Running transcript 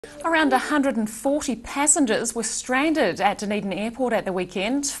Around 140 passengers were stranded at Dunedin Airport at the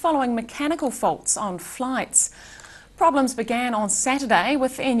weekend following mechanical faults on flights. Problems began on Saturday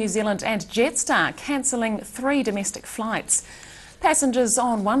with Air New Zealand and Jetstar cancelling 3 domestic flights. Passengers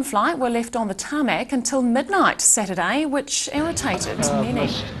on one flight were left on the tarmac until midnight Saturday, which irritated many.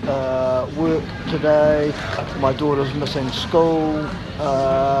 Missed work today, my daughter's missing school,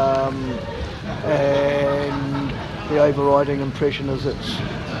 and the overriding impression is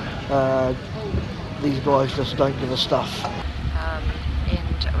these guys just don't give a stuff.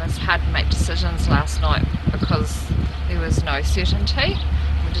 And it was hard to make decisions last night because there was no certainty.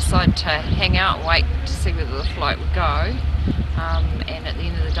 We decided to hang out and wait to see whether the flight would go, and at the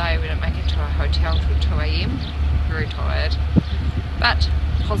end of the day we didn't make it to our hotel till 2 AM. Very tired, but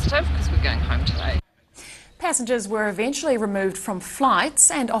positive because we're going home today. Passengers were eventually removed from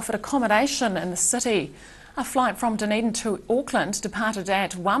flights and offered accommodation in the city. A flight from Dunedin to Auckland departed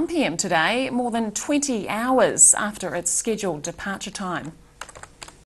at 1 PM today, more than 20 hours after its scheduled departure time.